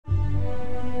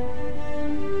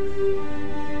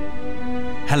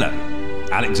Hello,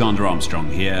 Alexander Armstrong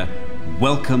here.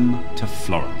 Welcome to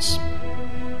Florence.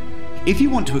 If you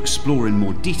want to explore in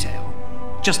more detail,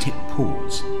 just hit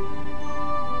pause.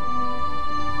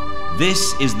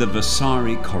 This is the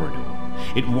Vasari Corridor.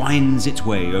 It winds its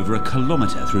way over a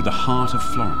kilometre through the heart of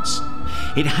Florence.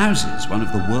 It houses one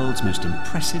of the world's most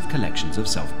impressive collections of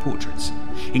self-portraits,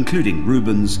 including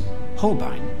Rubens,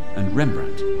 Holbein and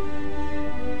Rembrandt.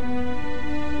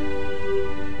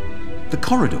 The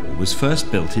corridor was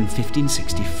first built in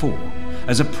 1564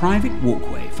 as a private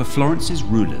walkway for Florence's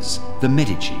rulers, the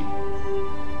Medici.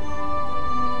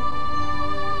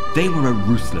 They were a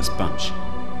ruthless bunch.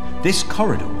 This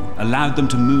corridor allowed them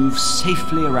to move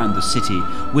safely around the city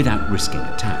without risking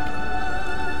attack.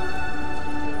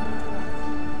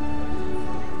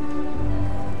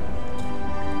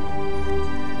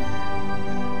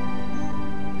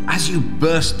 As you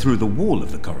burst through the wall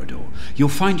of the corridor, you'll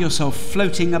find yourself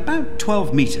floating about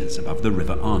 12 meters above the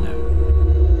River Arno.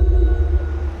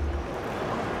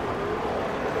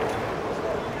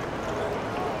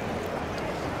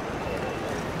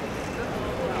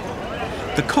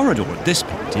 The corridor at this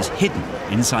point is hidden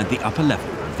inside the upper level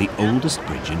of the oldest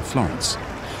bridge in Florence,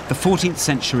 the 14th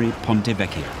century Ponte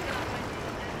Vecchio.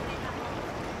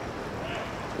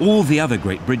 All the other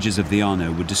great bridges of the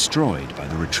Arno were destroyed by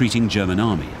the retreating German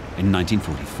army in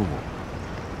 1944.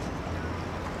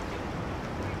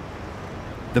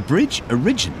 The bridge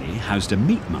originally housed a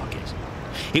meat market.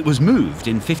 It was moved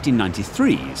in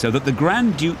 1593 so that the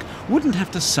Grand Duke wouldn't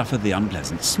have to suffer the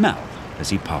unpleasant smell as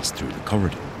he passed through the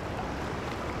corridor.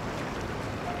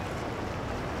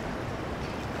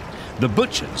 The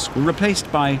butchers were replaced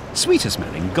by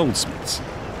sweeter-smelling goldsmiths.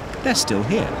 They're still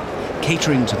here,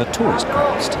 catering to the tourist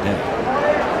crowds today.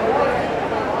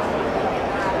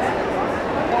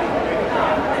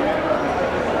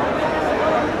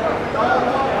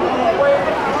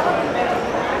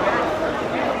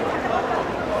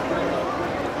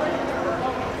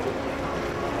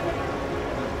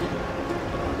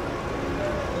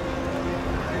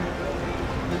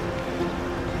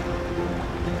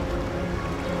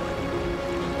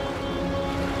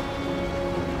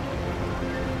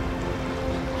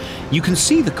 You can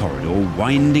see the corridor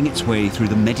winding its way through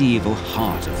the medieval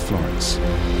heart of Florence.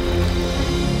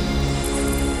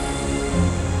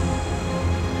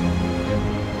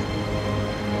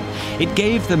 It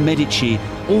gave the Medici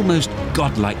almost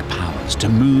godlike powers to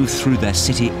move through their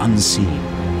city unseen.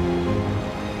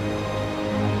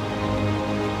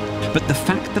 But the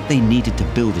fact that they needed to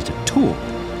build it at all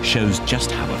shows just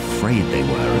how afraid they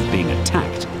were of being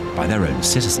attacked by their own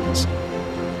citizens.